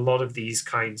about a lot of these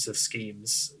kinds of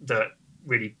schemes that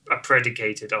really are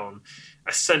predicated on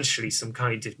essentially some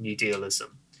kind of New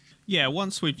Dealism. Yeah,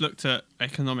 once we've looked at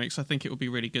economics, I think it would be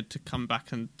really good to come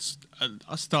back and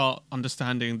start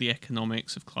understanding the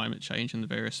economics of climate change and the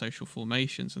various social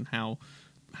formations and how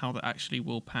that actually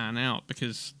will pan out.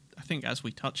 Because I think, as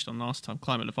we touched on last time,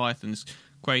 Climate Leviathan's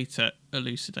great at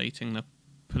elucidating the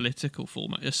political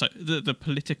the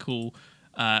political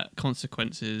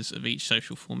consequences of each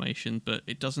social formation, but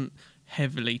it doesn't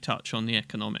heavily touch on the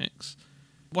economics.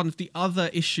 One of the other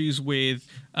issues with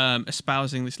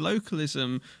espousing this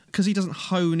localism, because he doesn't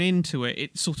hone into it,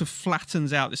 it sort of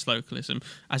flattens out this localism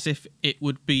as if it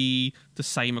would be the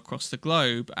same across the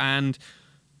globe. And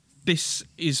this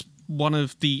is one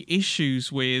of the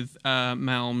issues with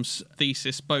Malm's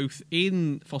thesis, both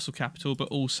in Fossil Capital, but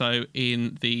also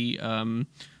in the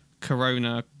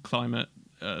Corona climate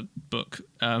book.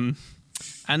 And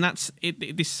that's it.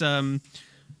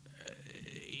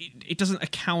 It doesn't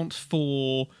account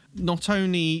for not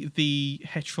only the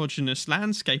heterogeneous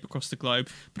landscape across the globe,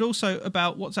 but also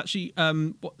about what's actually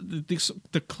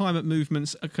the climate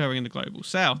movements occurring in the global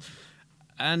south.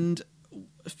 And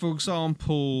for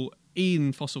example,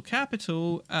 in Fossil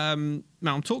Capital,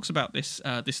 Malm talks about this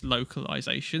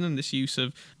localization and this use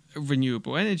of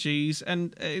renewable energies,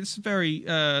 and it's very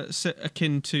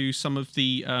akin to some of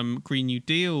the Green New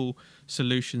Deal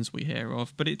solutions we hear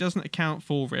of, but it doesn't account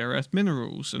for rare earth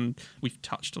minerals. And we've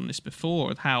touched on this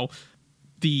before, how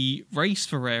the race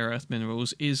for rare earth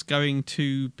minerals is going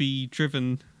to be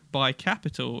driven by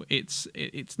capital. It's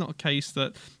not a case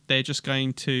that they're just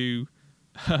going to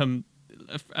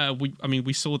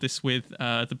we saw this with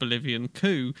the Bolivian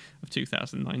coup of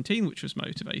 2019, which was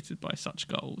motivated by such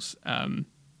goals.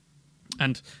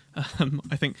 And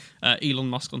I think Elon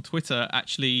Musk on Twitter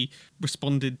actually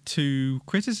responded to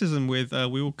criticism with,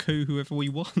 we will coup whoever we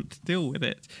want, deal with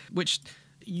it, which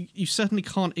you certainly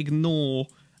can't ignore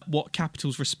what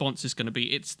capital's response is going to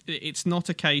be. It's not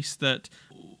a case that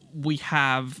we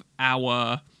have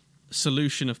our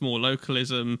solution of more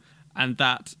localism and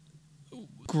that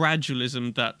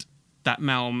gradualism that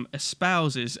Malm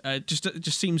espouses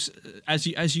just seems, as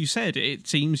you said, it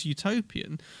seems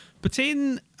utopian. But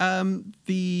in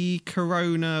the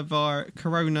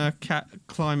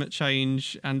climate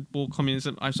change and war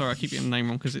communism, I'm sorry, I keep getting the name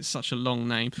wrong because it's such a long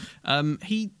name.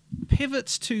 He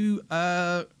pivots to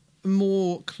a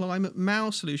more climate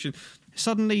Mao solution.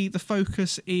 Suddenly, the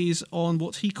focus is on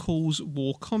what he calls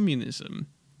war communism.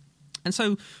 And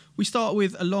so we start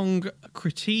with a long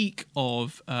critique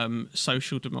of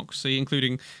social democracy,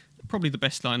 including probably the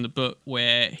best line in the book,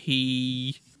 where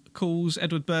he calls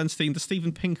Edward Bernstein the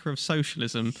Steven Pinker of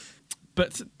socialism.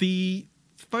 But the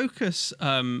focus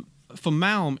for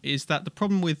Malm is that the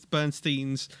problem with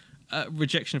Bernstein's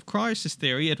rejection of crisis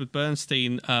theory, Edward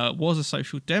Bernstein was a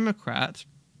social democrat,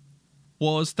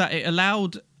 was that it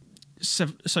allowed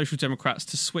social democrats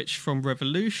to switch from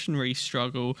revolutionary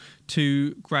struggle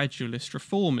to gradualist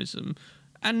reformism.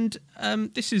 And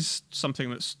this is something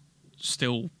that's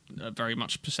still very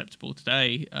much perceptible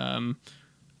today.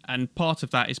 And part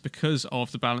of that is because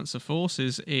of the balance of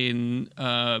forces in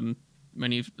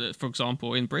for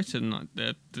example, in Britain,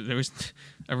 there isn't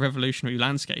a revolutionary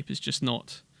landscape. It's just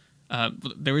not.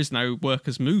 There is no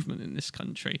workers' movement in this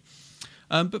country.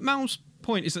 But Malm's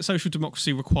point is that social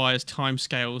democracy requires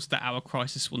timescales that our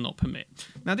crisis will not permit.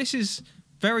 Now, this is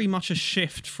very much a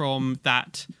shift from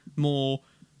that more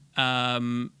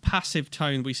passive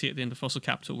tone we see at the end of Fossil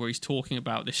Capital, where he's talking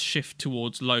about this shift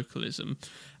towards localism.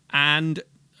 And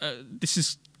this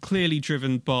is clearly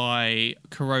driven by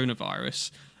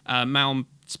coronavirus. Malm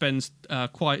spends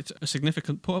quite a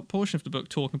significant portion of the book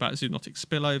talking about zoonotic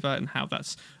spillover and how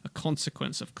that's a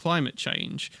consequence of climate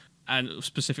change, and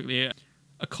specifically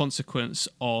a consequence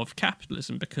of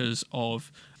capitalism because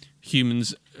of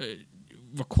humans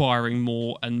requiring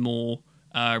more and more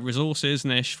resources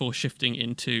and therefore shifting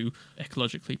into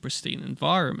ecologically pristine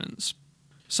environments.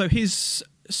 So his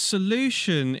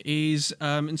solution is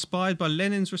inspired by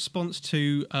Lenin's response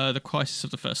to the crisis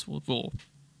of the First World War.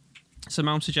 So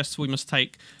Malm suggests we must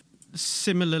take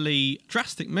similarly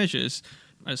drastic measures,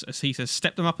 as he says,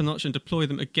 step them up a notch and deploy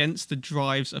them against the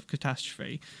drives of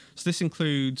catastrophe. So this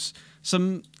includes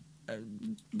some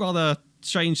rather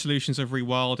strange solutions of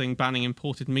rewilding, banning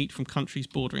imported meat from countries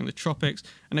bordering the tropics,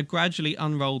 and a gradually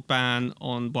unrolled ban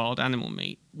on wild animal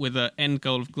meat, with an end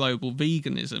goal of global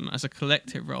veganism as a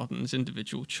collective rather than as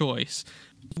individual choice.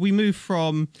 We move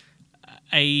from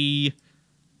a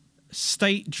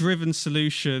state-driven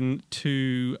solution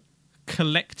to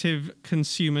collective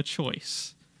consumer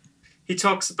choice. He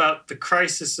talks about the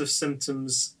crisis of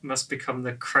symptoms must become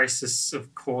the crisis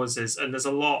of causes, and there's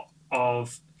a lot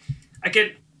of,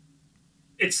 again,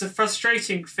 it's a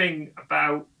frustrating thing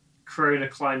about Corona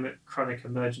Climate Chronic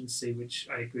Emergency, which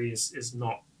I agree is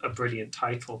not a brilliant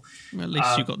title. Well, at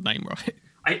least you got the name right.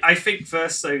 I think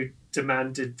Verso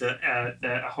demanded that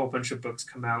a whole bunch of books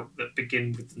come out that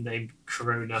begin with the name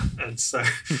Corona, and so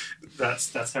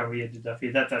that's how we ended up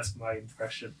here. That's my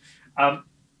impression.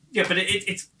 Yeah, but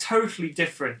it's totally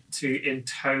different in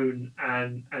tone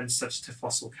and such to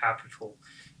Fossil Capital.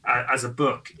 As a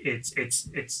book, it's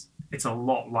a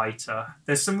lot lighter.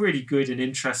 There's some really good and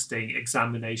interesting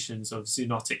examinations of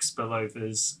zoonotic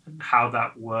spillovers and how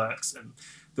that works and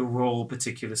the role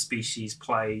particular species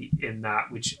play in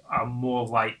that, which are more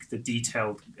like the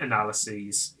detailed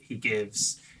analyses he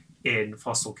gives in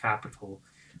Fossil Capital,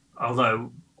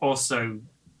 although also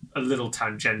a little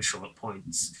tangential at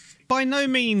points. By no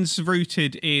means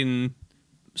rooted in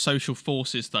social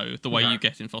forces, though, the way you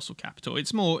get in Fossil Capital.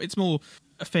 It's more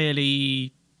a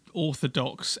fairly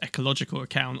orthodox ecological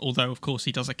account, although, of course,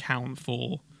 he does account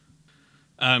for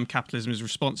capitalism is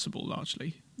responsible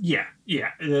largely. Yeah.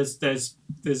 There's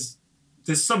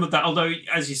some of that, although,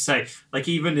 as you say, like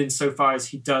even insofar as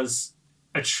he does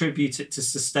attribute it to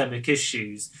systemic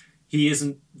issues, he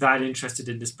isn't that interested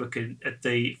in this book at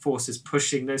the forces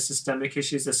pushing those systemic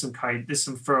issues. There's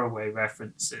some throwaway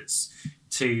references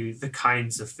to the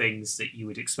kinds of things that you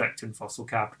would expect in Fossil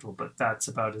Capital, but that's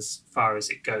about as far as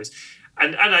it goes.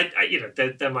 And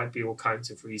there might be all kinds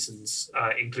of reasons,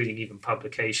 including even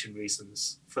publication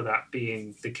reasons for that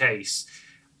being the case.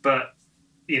 But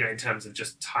in terms of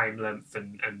just time length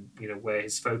and where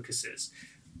his focus is.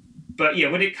 But yeah,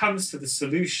 when it comes to the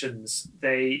solutions,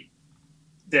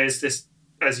 there's this,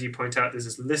 as you point out, there's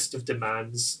this list of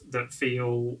demands that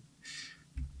feel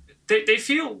they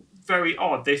feel very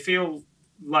odd. They feel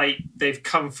like they've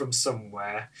come from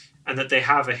somewhere and that they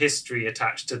have a history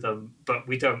attached to them, but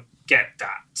we don't get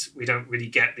that. We don't really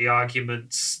get the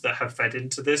arguments that have fed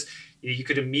into this. You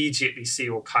could immediately see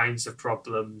all kinds of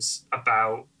problems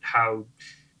about how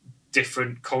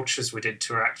different cultures would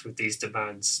interact with these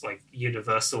demands, like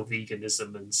universal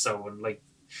veganism and so on, like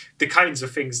the kinds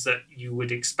of things that you would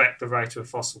expect the writer of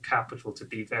Fossil Capital to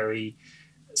be very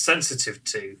sensitive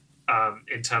to,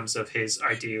 in terms of his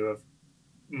idea of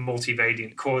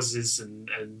multivariant causes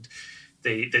and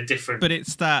the different. But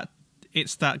it's that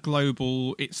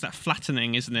global, it's that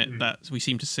flattening, isn't it, that we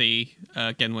seem to see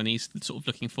again when he's sort of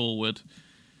looking forward.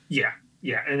 Yeah,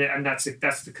 and that's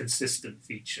the consistent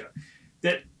feature.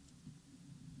 That,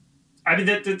 I mean,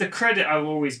 the credit I'll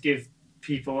always give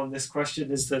people on this question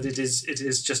is that it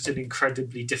is just an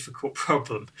incredibly difficult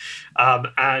problem,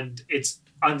 and it's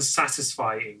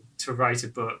unsatisfying to write a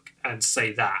book and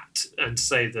say that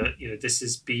this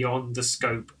is beyond the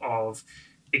scope of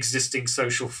existing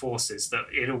social forces, that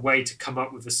in a way to come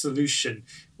up with a solution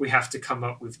we have to come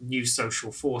up with new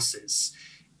social forces.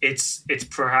 It's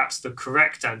perhaps the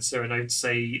correct answer, and I'd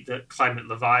say that Climate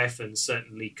Leviathan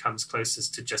certainly comes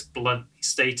closest to just bluntly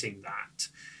stating that.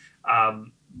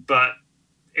 But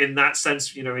in that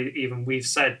sense, even we've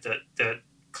said that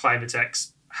Climate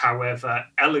X, however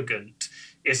elegant,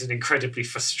 is an incredibly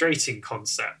frustrating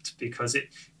concept because it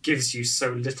gives you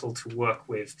so little to work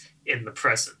with in the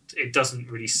present. It doesn't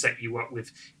really set you up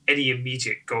with any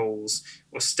immediate goals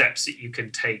or steps that you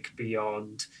can take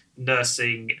beyond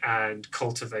nursing and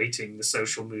cultivating the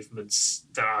social movements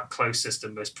that are closest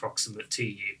and most proximate to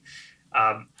you.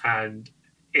 And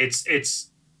it's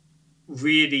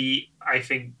really, I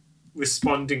think,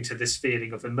 responding to this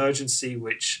feeling of emergency,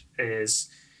 which is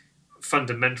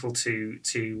fundamental to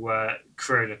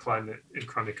corona climate and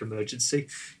chronic emergency.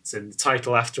 It's in the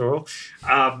title after all.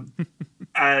 And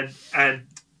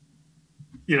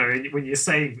when you're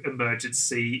saying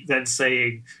emergency, then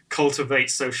saying cultivate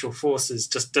social forces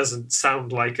just doesn't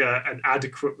sound like an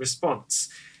adequate response.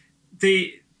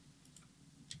 The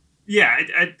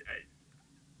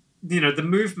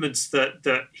movements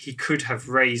that he could have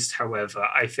raised, however,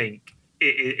 I think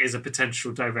is a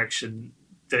potential direction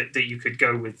that you could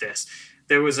go with this.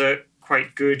 There was a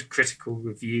quite good critical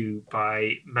review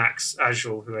by Max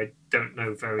Ajul, who I don't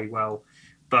know very well,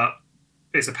 but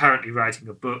is apparently writing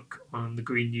a book on the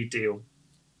Green New Deal.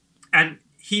 And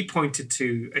he pointed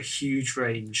to a huge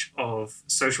range of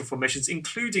social formations,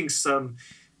 including some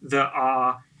that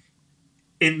are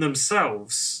in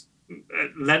themselves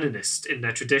Leninist in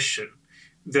their tradition,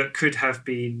 that could have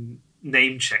been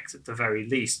name-checked at the very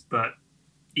least, but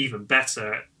even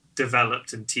better,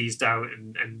 developed and teased out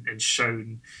and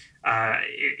shown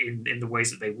in the ways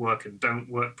that they work and don't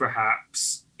work,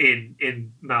 perhaps,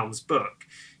 in Malm's book.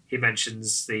 He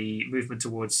mentions the movement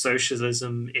towards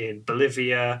socialism in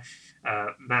Bolivia,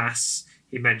 MAS.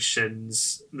 He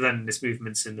mentions Leninist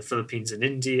movements in the Philippines and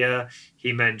India.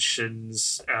 He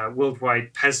mentions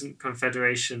Worldwide Peasant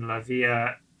Confederation, La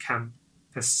Via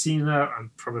Campesina,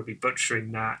 I'm probably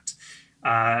butchering that,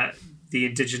 the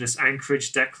Indigenous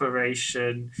Anchorage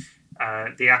Declaration,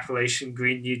 the Appalachian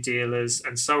Green New Dealers,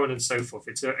 and so on and so forth.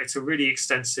 It's a really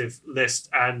extensive list,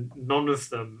 and none of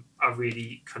them are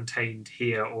really contained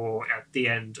here or at the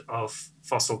end of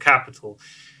Fossil Capital.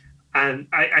 And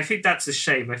I think that's a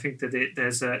shame. I think that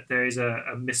there is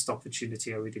a missed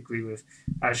opportunity. I would agree with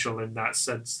Ajul in that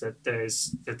sense, that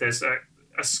there's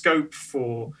a scope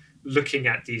for looking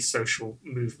at these social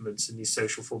movements and these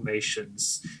social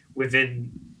formations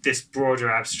within this broader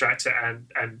abstract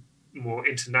and more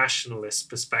internationalist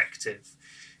perspective,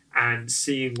 and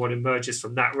seeing what emerges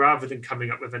from that, rather than coming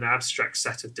up with an abstract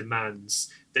set of demands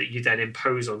that you then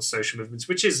impose on social movements,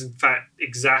 which is in fact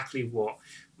exactly what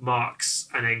Marx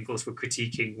and Engels were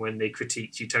critiquing when they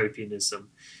critiqued utopianism,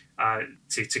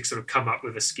 to sort of come up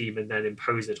with a scheme and then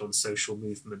impose it on social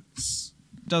movements.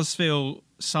 It does feel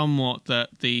somewhat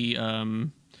that the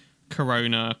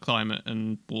Corona, Climate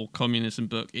and War Communism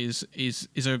book is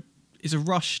a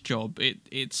rush job.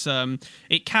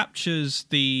 It captures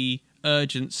the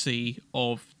urgency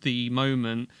of the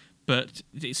moment, but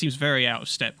it seems very out of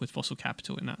step with Fossil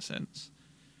Capital in that sense.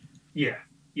 Yeah,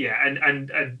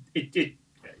 and it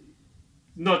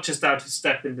not just out of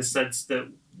step in the sense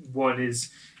that one is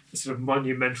a sort of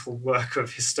monumental work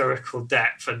of historical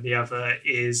depth, and the other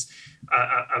is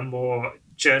a more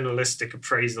journalistic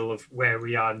appraisal of where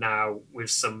we are now with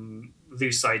some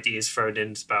loose ideas thrown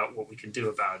in about what we can do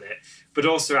about it, but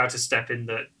also out of step in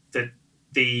that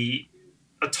the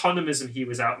autonomism he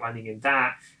was outlining in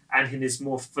that, and in his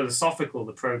more philosophical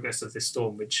The Progress of the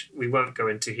Storm, which we won't go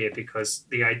into here because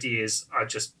the ideas are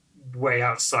just way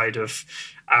outside of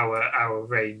our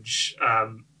range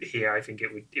here. I think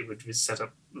it would set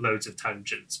up loads of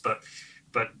tangents, but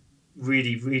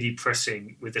really, really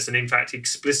pressing with this, and in fact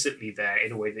explicitly there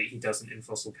in a way that he doesn't in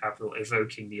Fossil Capital,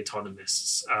 evoking the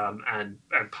autonomists and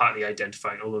partly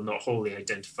identifying, although not wholly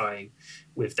identifying,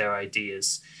 with their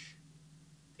ideas.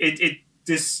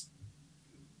 This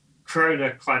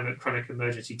Corona Climate Chronic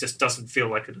Emergency just doesn't feel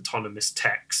like an autonomous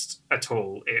text at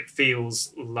all. It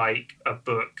feels like a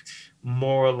book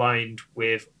more aligned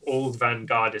with old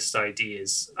vanguardist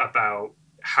ideas about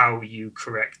how you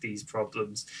correct these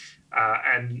problems.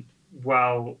 And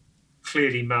while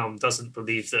clearly Malm doesn't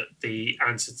believe that the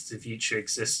answer to the future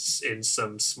exists in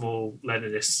some small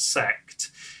Leninist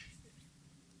sect,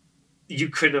 you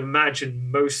can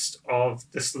imagine most of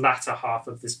this latter half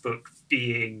of this book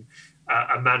being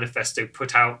a manifesto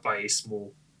put out by a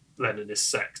small Leninist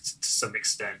sect to some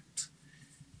extent.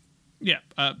 Yeah,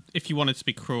 if you wanted to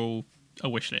be cruel, a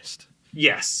wish list.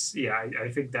 Yes, yeah, I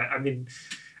think that. I mean,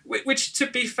 which, to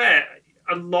be fair,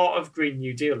 a lot of Green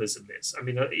New Dealism is. I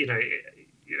mean,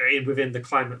 within the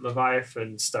Climate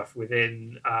Leviathan stuff,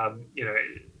 within, I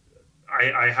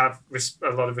have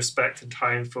a lot of respect and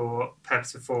time for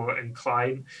Pepperfor and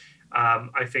Klein.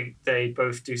 I think they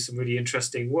both do some really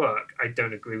interesting work. I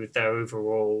don't agree with their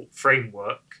overall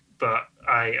framework, but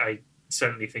I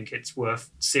certainly think it's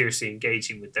worth seriously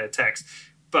engaging with their text.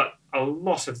 But a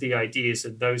lot of the ideas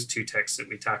in those two texts that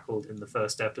we tackled in the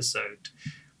first episode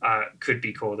could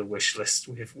be called a wish list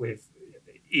with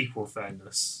equal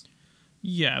fairness.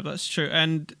 Yeah, that's true.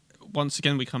 And once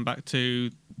again, we come back to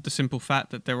the simple fact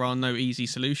that there are no easy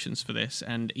solutions for this.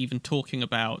 And even talking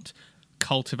about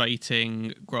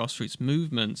cultivating grassroots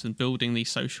movements and building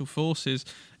these social forces,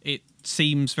 it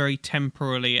seems very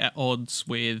temporarily at odds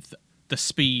with the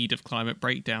speed of climate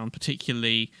breakdown,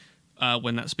 particularly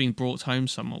when that's been brought home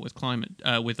somewhat with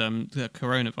the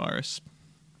coronavirus.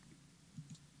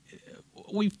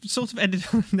 We've sort of ended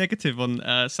on negative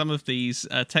on some of these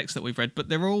texts that we've read, but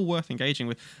they're all worth engaging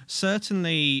with.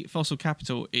 Certainly, Fossil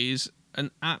Capital is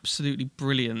an absolutely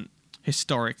brilliant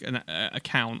historic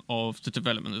account of the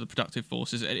development of the productive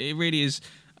forces. It really is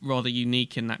rather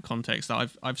unique in that context.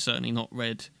 I've certainly not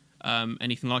read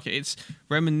anything like it. It's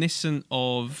reminiscent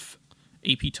of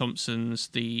E.P. Thompson's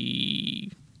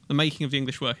The Making of the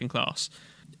English Working Class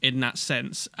in that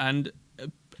sense, and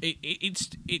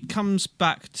it comes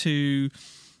back to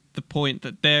the point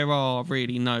that there are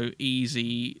really no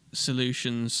easy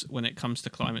solutions when it comes to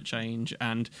climate change,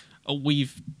 and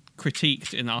we've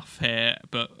critiqued enough here,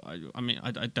 but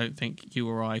I don't think you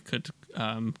or I could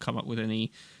come up with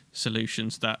any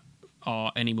solutions that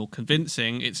are any more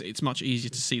convincing. It's much easier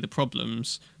to see the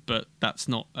problems, but that's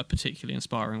not a particularly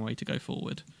inspiring way to go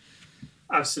forward.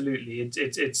 Absolutely,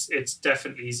 it's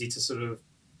definitely easy to sort of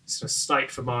snipe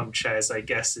from armchairs, I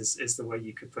guess is the way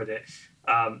you could put it,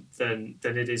 than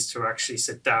it is to actually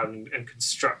sit down and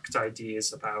construct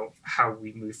ideas about how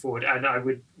we move forward. And I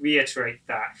would reiterate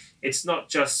that it's not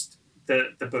just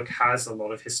that the book has a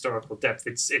lot of historical depth.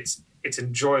 It's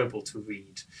enjoyable to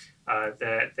read.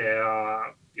 There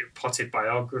are potted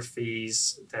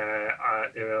biographies. There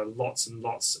are lots and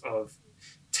lots of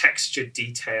textured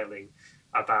detailing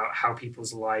about how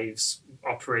people's lives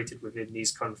operated within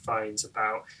these confines,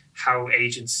 about how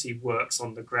agency works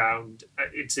on the ground.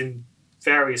 It's in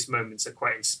various moments a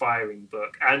quite inspiring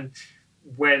book. And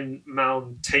when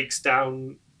Malm takes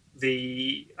down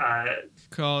the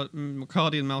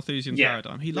Ricardian Malthusian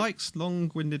paradigm, he likes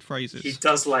long-winded phrases. He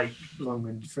does like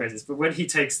long-winded phrases, but when he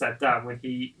takes that down, when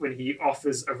he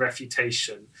offers a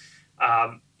refutation,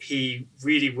 he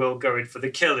really will go in for the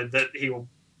kill, and that he will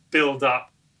build up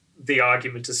the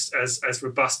argument as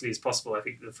robustly as possible. I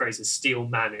think the phrase is steel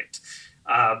man it,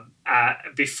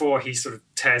 before he sort of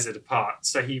tears it apart.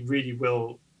 So he really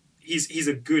will. He's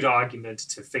a good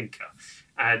argumentative thinker,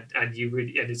 and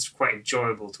it's quite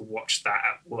enjoyable to watch that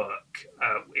at work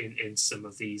in some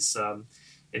of these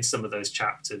in some of those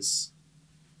chapters.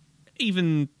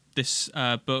 Even this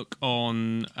book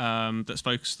on that's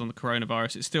focused on the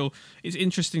coronavirus, it's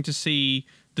interesting to see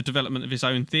the development of his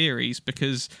own theories,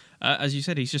 because as you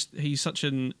said, he's such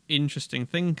an interesting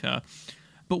thinker.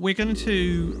 But we're going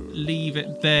to leave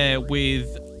it there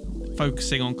with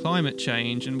focusing on climate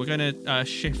change, and we're going to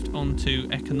shift onto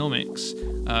economics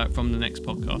from the next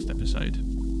podcast episode.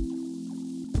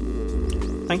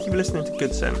 Thank you for listening to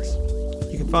Good Sense.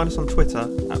 You can find us on Twitter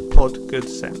at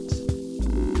PodGoodSense.